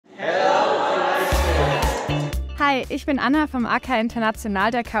Hi, ich bin Anna vom AK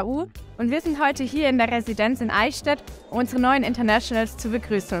International der KU und wir sind heute hier in der Residenz in Eichstätt, um unsere neuen Internationals zu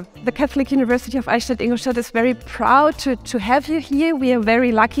begrüßen. The Catholic University of Eichstätt-Ingolstadt is very proud to have you here. We are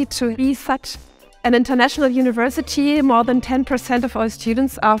very lucky to be such an international university. More than 10% of our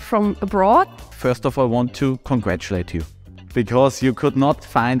students are from abroad. First of all, I want to congratulate you, because you could not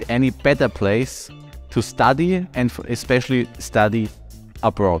find any better place to study and especially study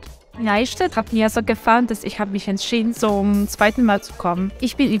abroad. In Eichstätt hat mir so gefallen, dass ich habe mich entschieden, zum zweiten Mal zu kommen.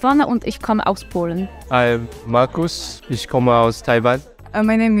 Ich bin Ivana und ich komme aus Polen. I'm Markus, ich komme aus Taiwan.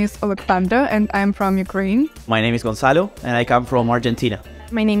 My name is Alexander and I'm from Ukraine. My name is Gonzalo and I come from Argentina.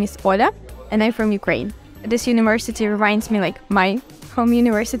 My name is Paula and I'm from Ukraine. This university reminds me like my home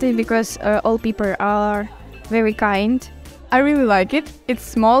university because all people are very kind. I really like it. It's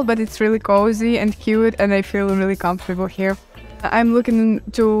small, but it's really cozy and cute and I feel really comfortable here. I'm looking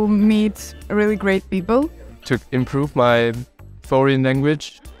to meet really great people. To improve my foreign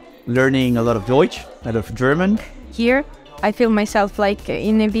language. Learning a lot of Deutsch, a lot of German. Here, I feel myself like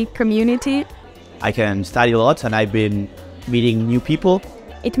in a big community. I can study a lot and I've been meeting new people.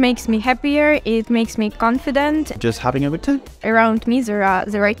 It makes me happier, it makes me confident. Just having a good time. Around me there are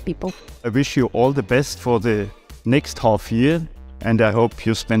the right people. I wish you all the best for the next half year and I hope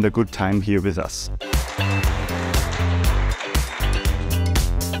you spend a good time here with us.